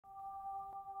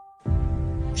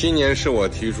今年是我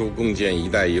提出共建“一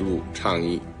带一路”倡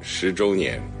议10周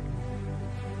年。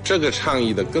这个倡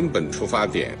议的根本出发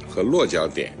点和落脚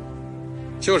点，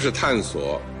就是探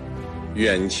索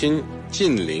远亲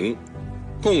近邻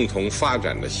共同发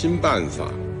展的新办法，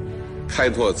开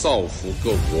拓造福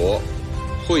各国、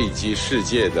惠及世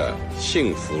界的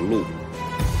幸福路。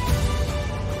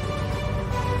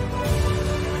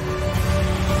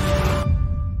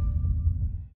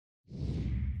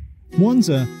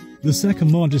Mwanza, the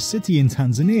second largest city in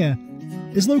Tanzania,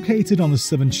 is located on the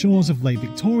southern shores of Lake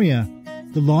Victoria,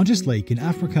 the largest lake in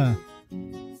Africa.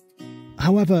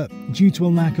 However, due to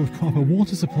a lack of proper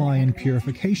water supply and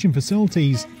purification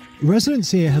facilities,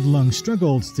 residents here had long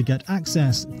struggled to get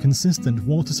access to consistent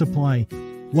water supply,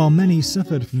 while many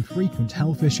suffered from frequent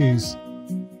health issues.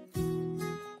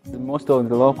 Most of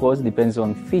the locals depends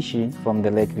on fishing from the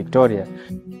Lake Victoria.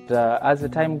 As the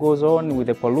time goes on, with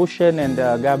the pollution and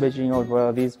garbaging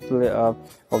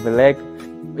of the lake,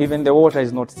 even the water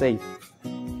is not safe.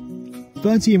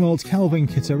 30-year-old Kelvin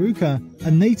Kitaruka,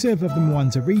 a native of the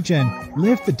Mwanza region,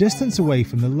 lived the distance away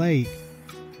from the lake.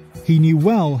 He knew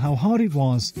well how hard it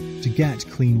was to get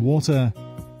clean water.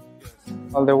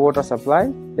 All the water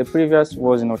supply, the previous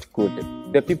was not good.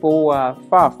 The people who are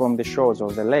far from the shores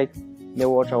of the lake, the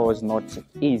water was not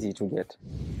easy to get.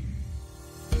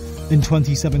 In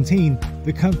 2017,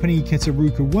 the company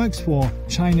Kitaruka works for,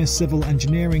 China's Civil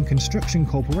Engineering Construction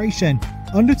Corporation,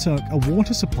 undertook a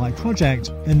water supply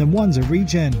project in the Mwanza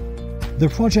region. The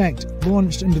project,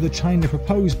 launched under the China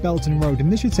Proposed Belt and Road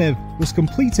Initiative, was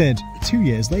completed 2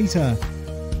 years later.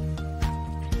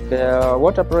 The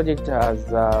water project has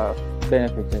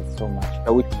benefited so much.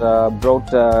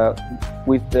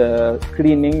 With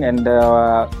cleaning and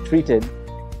treated,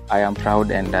 I am proud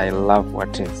and I love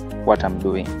what I'm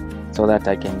doing, so that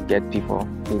I can get people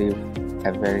to live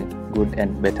a very good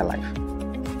and better life.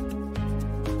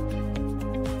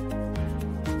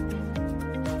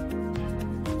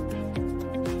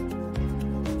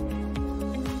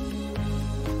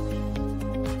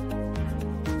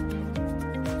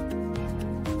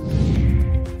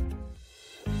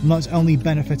 Not only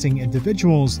benefiting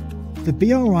individuals, the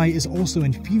BRI is also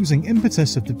infusing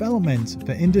impetus of development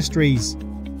for industries.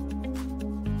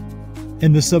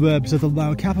 In the suburbs of the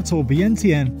Lao capital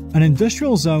Vientiane, an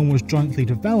industrial zone was jointly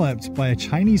developed by a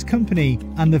Chinese company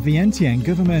and the Vientiane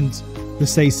government. The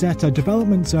Seiseta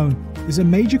Development Zone is a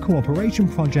major cooperation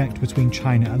project between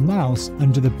China and Laos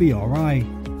under the BRI.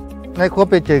 ในความ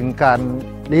เป็นจริงการ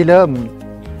เริ่ม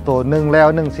ตัวหนึ่งแล้ว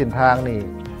หนึ่งสินทางนี่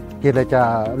เจรจา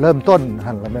เริ่มต้น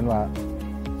หันแล้วเป็นว่า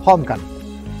พร้อมกัน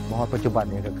ปัจจุบัน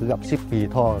นี้ก็คือกับ10 ปี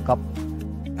ทอกับ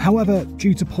However,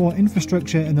 due to poor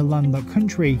infrastructure in the landlocked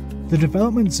country, the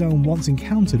development zone once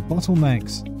encountered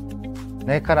bottlenecks. ใ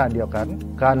นขณะเดียวกัน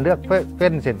การเลือกเส้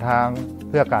นเส้นทาง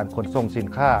เพื่อการขนส่งสิน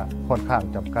ค้าค่อนข้าง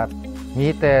จำกัดมี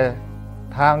แต่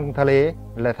ทางทะเล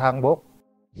และทางบก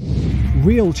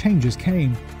Real changes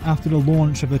came after the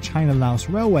launch of the China-Laos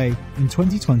Railway in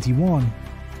 2021.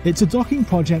 It's a docking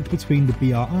project between the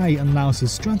BRI and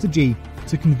Laos's strategy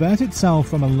to convert itself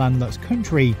from a landlocked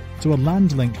country to a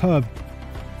land-linked hub.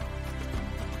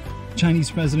 Chinese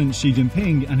President Xi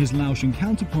Jinping and his Laotian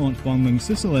counterpart Bonglong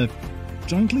Sisalip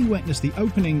jointly witnessed the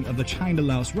opening of the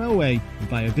China-Laos Railway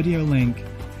via video link.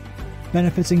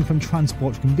 Benefiting from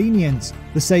transport convenience,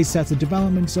 the Seiseta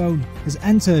Development Zone has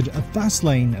entered a fast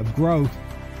lane of growth.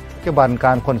 ปัจจุบันก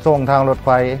ารขนส่งทางรถไฟ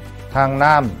ทาง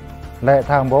น้ำและ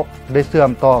ทางบกได้เชื่อ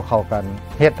มต่อเข้ากัน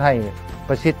เฮ็ดให้ป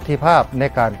ระสิทธิภาพใน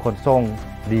การขนส่ง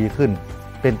ดีขึ้น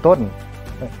เป็น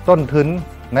ต้นทุน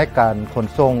ในการขน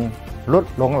ส่งลด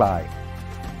ลงหลาย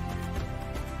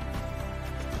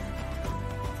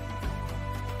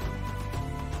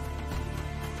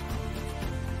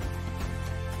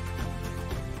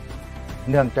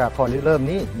เนื่องจากข้อริเริ่ม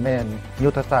นี้แม่นยุ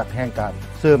ทธศาสตร์แห่งการ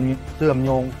เชื่อมโย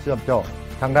งเชื่อมจ่อ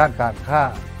ทางด้านการค้า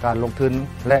การลงทุน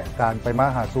และการไปมา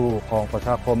หาสู่ของประช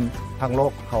าคมทั้งโล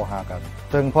กเข้าหากัน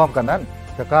ซึ่งพร้อมกันนั้น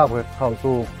จะก้าวเข้า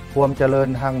สู่ความเจริญ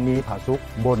ทางมีผาสุก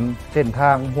บนเส้นท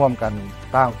างร่วมกัน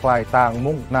ต่างฝ่ายต่าง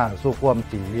มุ่งหน้าสู่ความ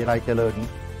สีวิไลเจริญ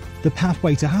The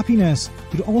pathway to happiness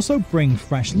could also bring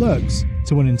fresh looks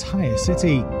to an entire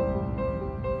city.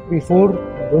 Before,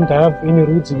 we don't have any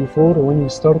roads before when we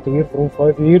start here from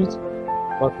 5 years,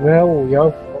 but now we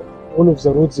have all of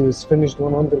the roads is finished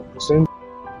 100%.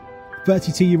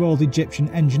 32-year-old Egyptian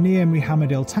engineer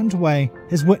Mohammed El Tantaway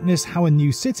has witnessed how a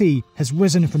new city has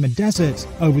risen from a desert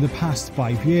over the past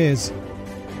 5 years.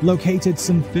 Located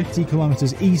some 50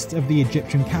 kilometers east of the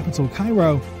Egyptian capital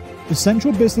Cairo, the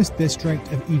central business district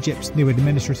of Egypt's new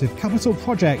administrative capital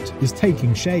project is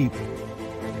taking shape.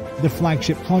 The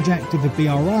flagship project of the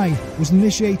BRI was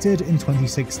initiated in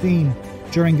 2016.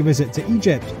 During a visit to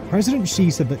Egypt, President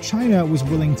Xi said that China was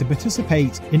willing to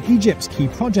participate in Egypt's key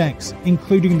projects,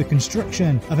 including the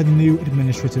construction of a new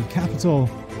administrative capital.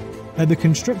 At the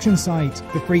construction site,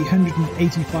 the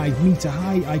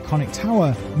 385-metre-high iconic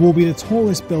tower will be the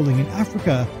tallest building in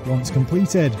Africa once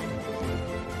completed.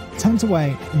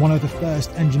 Tantaway, one of the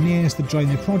first engineers to join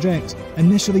the project,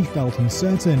 initially felt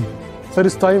uncertain.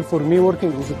 First time for me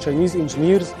working with the Chinese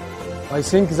engineers, I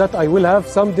think that I will have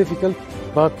some difficulty,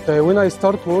 but when I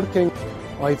start working,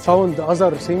 I found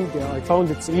other thing. I found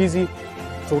it's easy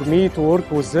for me to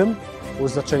work with them,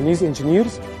 with the Chinese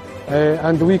engineers,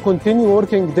 and we continue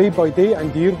working day by day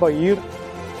and year by year.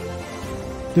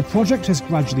 The project has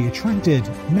gradually attracted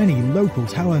many local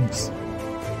talents.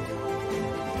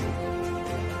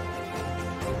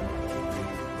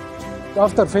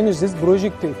 After finish this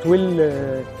project, it will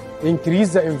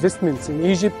increase the investments in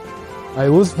Egypt. I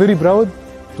was very proud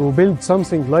to build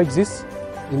something like this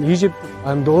in Egypt,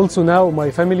 and also now my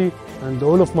family and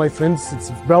all of my friends,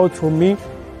 it's proud for me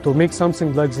to make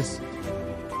something like this.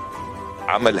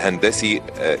 عمل هندسي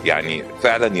يعني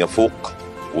فعلا يفوق،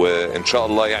 وإن شاء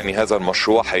الله يعني هذا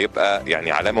المشروع هيبقى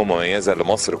يعني علامة مميزة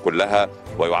لمصر كلها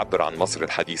ويعبر عن مصر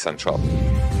الحديثة إن شاء الله.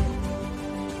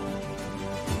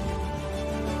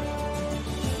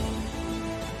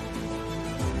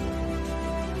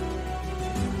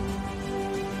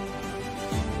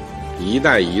一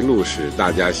带一路是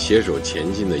大家携手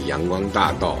前进的阳光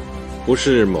大道，不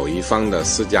是某一方的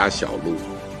私家小路，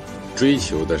追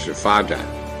求的是发展，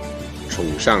崇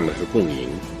尚的是共赢，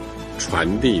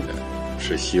传递的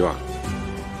是希望。